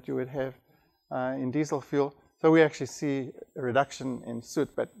so on that you would have in diesel fuel. So we actually see a reduction in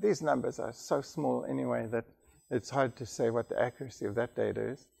soot, but these numbers are so small anyway that it's hard to say what the accuracy of that data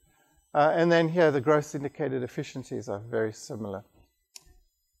is. And then here, the gross indicated efficiencies are very similar.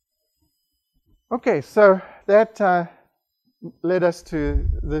 Okay, so that led us to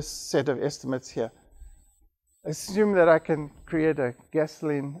this set of estimates here. Assume that I can create a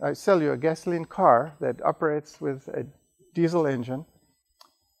gasoline, sell you a gasoline car that operates with a diesel engine,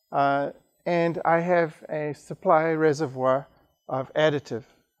 and I have a supply reservoir of additive.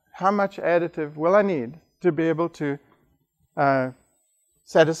 How much additive will I need to be able to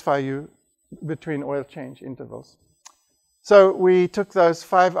satisfy you between oil change intervals? So we took those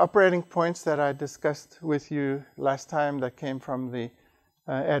 5 operating points that I discussed with you last time that came from the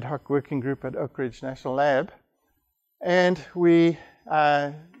ad hoc working group at Oak Ridge National Lab. And we,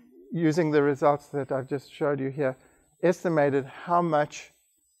 using the results that I've just showed you here, estimated how much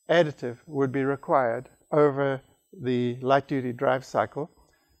additive would be required over the light-duty drive cycle,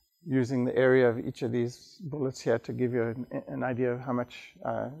 using the area of each of these bullets here to give you an idea of how much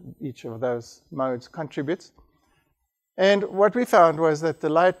each of those modes contributes. And what we found was that the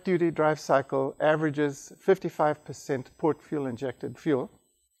light-duty drive cycle averages 55% port fuel injected fuel.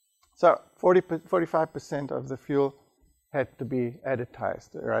 So 45% of the fuel had to be additized,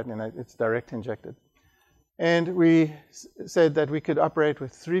 right? And it's direct injected. And we said that we could operate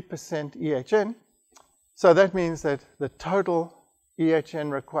with 3% EHN. So that means that the total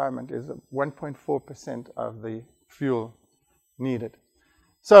EHN requirement is 1.4% of the fuel needed.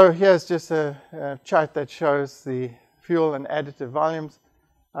 So here's just a chart that shows the fuel and additive volumes.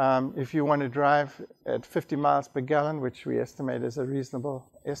 If you want to drive at 50 miles per gallon, which we estimate is a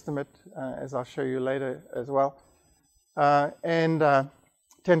reasonable estimate, as I'll show you later as well, and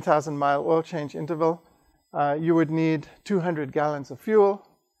 10,000 mile oil change interval, you would need 200 gallons of fuel.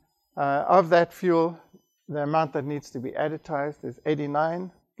 Of that fuel, the amount that needs to be additized is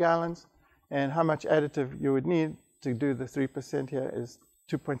 89 gallons, and how much additive you would need to do the 3% here is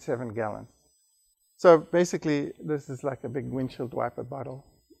 2.7 gallons. So basically, this is like a big windshield wiper bottle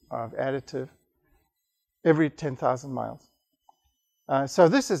of additive every 10,000 miles. So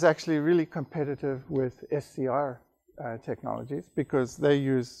this is actually really competitive with SCR technologies because they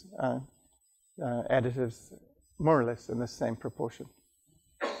use additives more or less in the same proportion.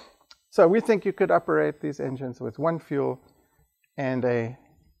 So we think you could operate these engines with one fuel and a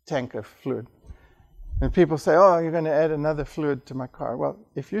tank of fluid. And people say, oh, you're going to add another fluid to my car. Well,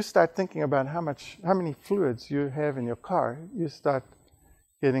 if you start thinking about how many fluids you have in your car, you start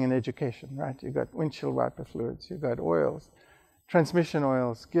getting an education, right? You've got windshield wiper fluids, you've got oils, transmission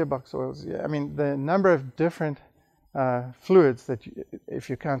oils, gearbox oils. Yeah, I mean, the number of different fluids that, if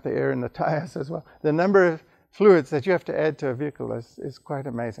you count the air in the tires as well, the number of fluids that you have to add to a vehicle is quite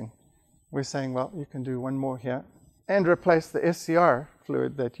amazing. We're saying, well, you can do one more here and replace the SCR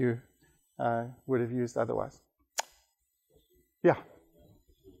fluid that you would have used otherwise. Yeah.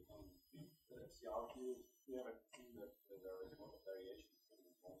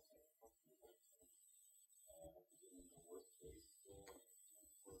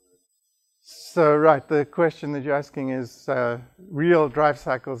 So, right, the question that you're asking is real drive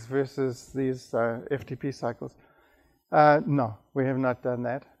cycles versus these FTP cycles. No, we have not done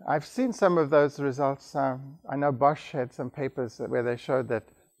that. I've seen some of those results. I know Bosch had some papers where they showed that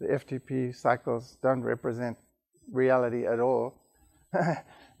the FTP cycles don't represent reality at all.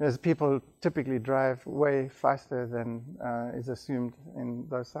 as people typically drive way faster than is assumed in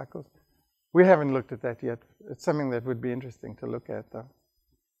those cycles. We haven't looked at that yet. It's something that would be interesting to look at, though.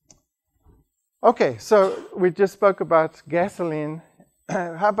 Okay, so we just spoke about gasoline.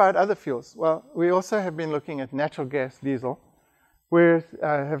 How about other fuels? Well, we also have been looking at natural gas diesel. We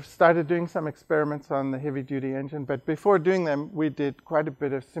have started doing some experiments on the heavy-duty engine, but before doing them, we did quite a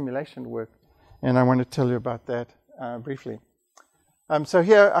bit of simulation work, and I want to tell you about that briefly. So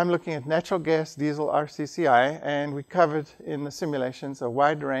here I'm looking at natural gas diesel RCCI, and we covered in the simulations a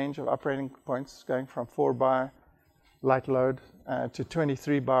wide range of operating points going from 4-bar light load to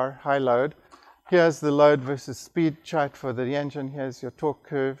 23-bar high load. Here's the load versus speed chart for the engine. Here's your torque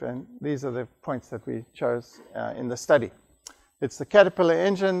curve, and these are the points that we chose in the study. It's the Caterpillar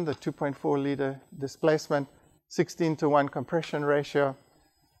engine, the 2.4-liter displacement, 16:1 compression ratio.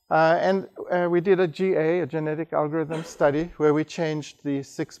 And we did a GA, a genetic algorithm study, where we changed the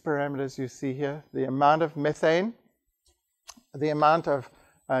 6 parameters you see here: the amount of methane, the amount of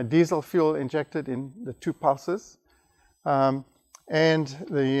diesel fuel injected in the 2 pulses, and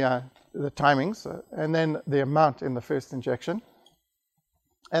the timings, and then the amount in the first injection,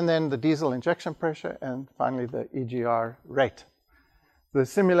 and then the diesel injection pressure, and finally the EGR rate. The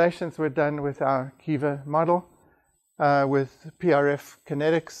simulations were done with our Kiva model with PRF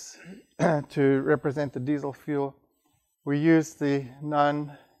kinetics to represent the diesel fuel. We used the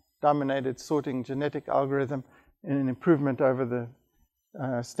non-dominated sorting genetic algorithm in an improvement over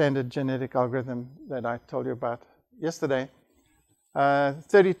the standard genetic algorithm that I told you about yesterday.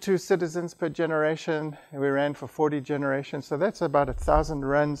 32 citizens per generation. We ran for 40 generations, so that's about 1,000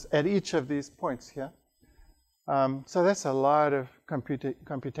 runs at each of these points here. So that's a lot of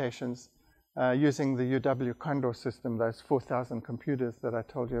computations using the UW Condor system, those 4,000 computers that I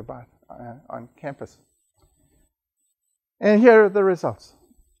told you about on campus. And here are the results.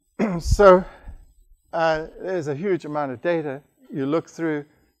 So there's a huge amount of data. You look through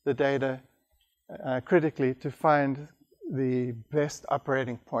the data critically to find the best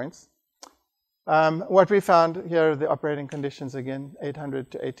operating points. What we found here are the operating conditions again,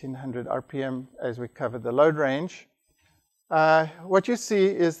 800 to 1800 RPM as we covered the load range. What you see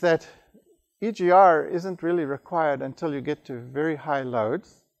is that EGR isn't really required until you get to very high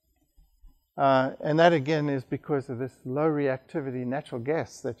loads. And that again is because of this low reactivity natural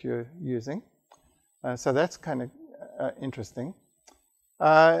gas that you're using. So that's kind of interesting.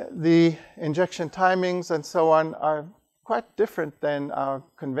 The injection timings and so on are quite different than our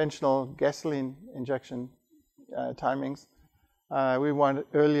conventional gasoline injection timings. We want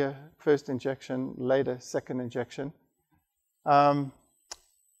earlier first injection, later second injection.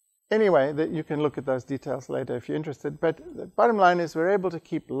 Anyway, you can look at those details later if you're interested. But the bottom line is we're able to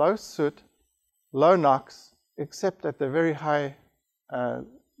keep low soot, low NOx, except at the very high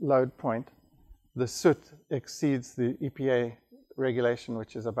load point. The soot exceeds the EPA regulation,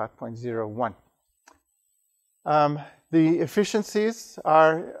 which is about 0.01. The efficiencies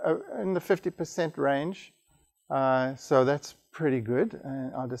are in the 50% range, so that's pretty good.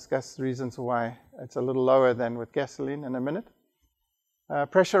 I'll discuss reasons why it's a little lower than with gasoline in a minute.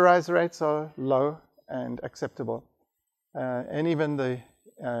 Pressure rise rates are low and acceptable. And even the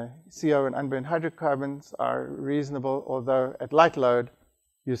CO and unburned hydrocarbons are reasonable, although at light load,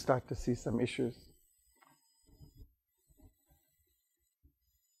 you start to see some issues.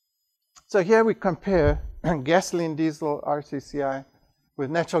 So here we compare gasoline diesel RCCI with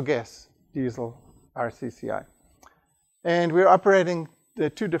natural gas diesel RCCI. And we're operating the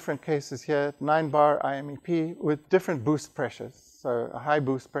 2 different cases here, 9-bar IMEP with different boost pressures. So a high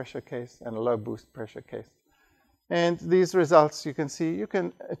boost pressure case and a low boost pressure case. And these results, you can see, you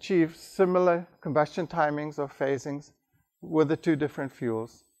can achieve similar combustion timings or phasings with the 2 different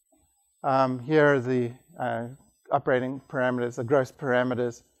fuels. Here are the operating parameters, the gross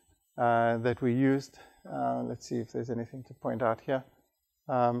parameters that we used. Let's see if there's anything to point out here.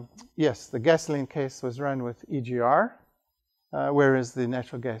 Yes, the gasoline case was run with EGR, whereas the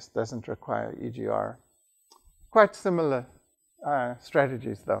natural gas doesn't require EGR. Quite similar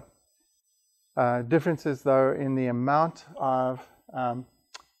strategies, though. Differences, though, in the amount of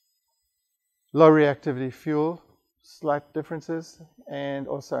low reactivity fuel, slight differences, and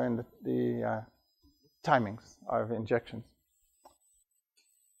also in the timings of injections.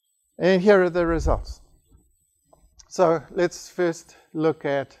 And here are the results. So let's first look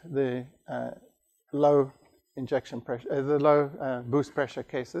at the low injection pressure, the low boost pressure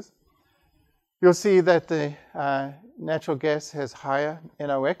cases. You'll see that the natural gas has higher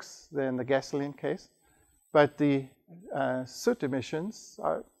NOx than the gasoline case, but the soot emissions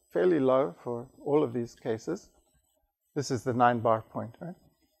are fairly low for all of these cases. This is the 9-bar point,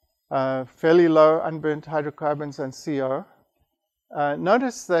 right? Fairly low unburnt hydrocarbons and CO.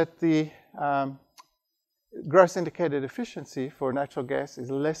 Notice that the gross indicated efficiency for natural gas is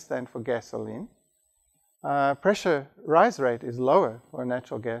less than for gasoline. Pressure rise rate is lower for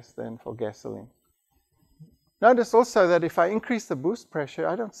natural gas than for gasoline. Notice also that if I increase the boost pressure,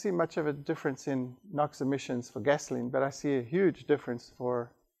 I don't see much of a difference in NOx emissions for gasoline, but I see a huge difference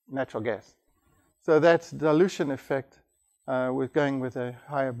for natural gas. So that dilution effect with going with a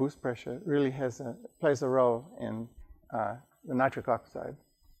higher boost pressure really plays a role in the nitric oxide.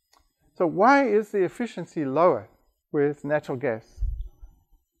 So why is the efficiency lower with natural gas?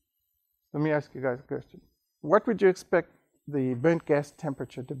 Let me ask you guys a question. What would you expect the burnt gas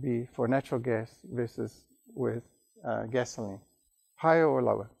temperature to be for natural gas versus with gasoline? Higher or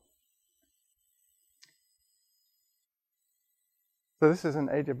lower? So this is an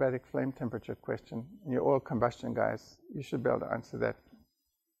adiabatic flame temperature question. You're all combustion guys. You should be able to answer that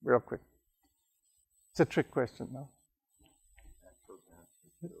real quick. It's a trick question, though.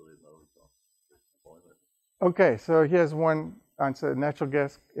 Okay, so here's one answer. Natural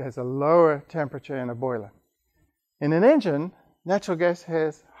gas has a lower temperature in a boiler. In an engine, natural gas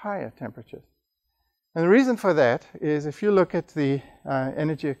has higher temperatures. And the reason for that is if you look at the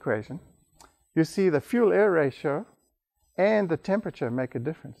energy equation, you see the fuel-air ratio and the temperature make a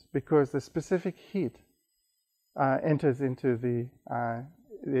difference because the specific heat enters into the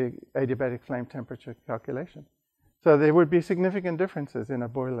adiabatic flame temperature calculation. So there would be significant differences in a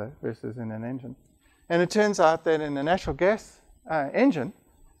boiler versus in an engine. And it turns out that in a natural gas engine,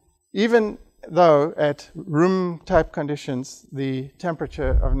 even though at room-type conditions the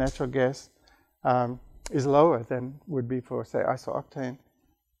temperature of natural gas is lower than would be for, say, isooctane,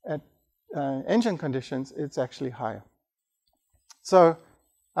 at engine conditions, it's actually higher. So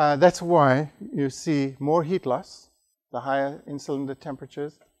that's why you see more heat loss, the higher in-cylinder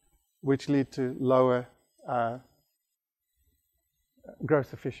temperatures, which lead to lower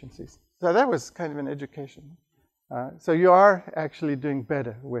gross efficiencies. So that was kind of an education. So you are actually doing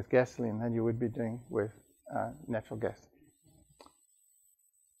better with gasoline than you would be doing with natural gas.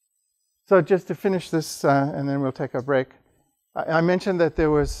 So just to finish this, and then we'll take a break. I mentioned that there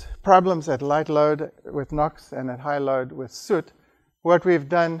was problems at light load with NOx and at high load with soot. What we've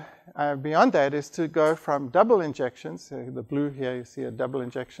done beyond that is to go from double injections, the blue here you see are double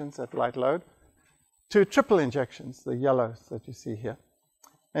injections at light load, to triple injections, the yellows that you see here.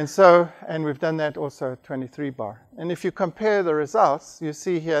 And we've done that also at 23 bar. And if you compare the results, you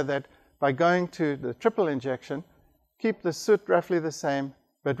see here that by going to the triple injection, keep the soot roughly the same,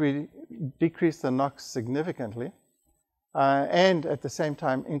 but we decrease the NOx significantly, and at the same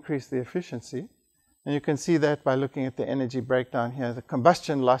time increase the efficiency. And you can see that by looking at the energy breakdown here. The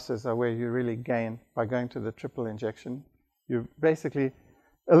combustion losses are where you really gain by going to the triple injection. You're basically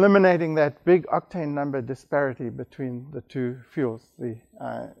eliminating that big octane number disparity between the two fuels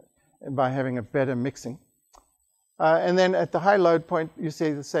by having a better mixing. And then at the high load point, you see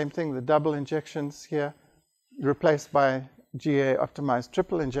the same thing, the double injections here replaced by GA optimized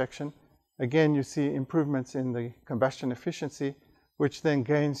triple injection. Again, you see improvements in the combustion efficiency, which then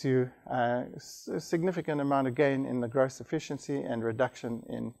gains you a significant amount of gain in the gross efficiency and reduction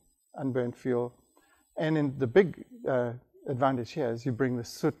in unburned fuel. And in the big advantage here is you bring the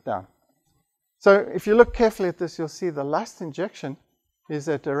soot down. So if you look carefully at this, you'll see the last injection is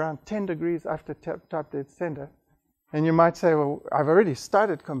at around 10 degrees after top dead center. And you might say, well, I've already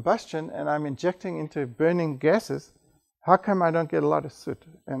started combustion and I'm injecting into burning gases. How come I don't get a lot of soot?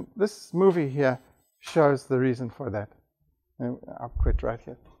 And this movie here shows the reason for that. And I'll quit right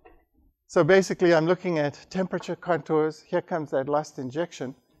here. So basically, I'm looking at temperature contours. Here comes that last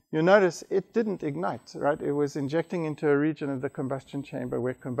injection. You notice it didn't ignite, right? It was injecting into a region of the combustion chamber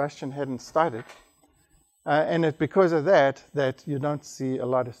where combustion hadn't started. And it's because of that you don't see a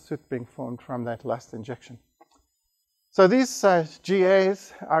lot of soot being formed from that last injection. So these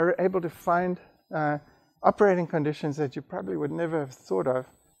GAs are able to find operating conditions that you probably would never have thought of.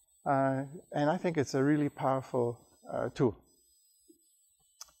 And I think it's a really powerful tool.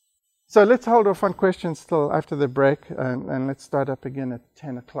 So let's hold off on questions till after the break, and let's start up again at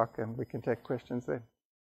 10 o'clock, and we can take questions then.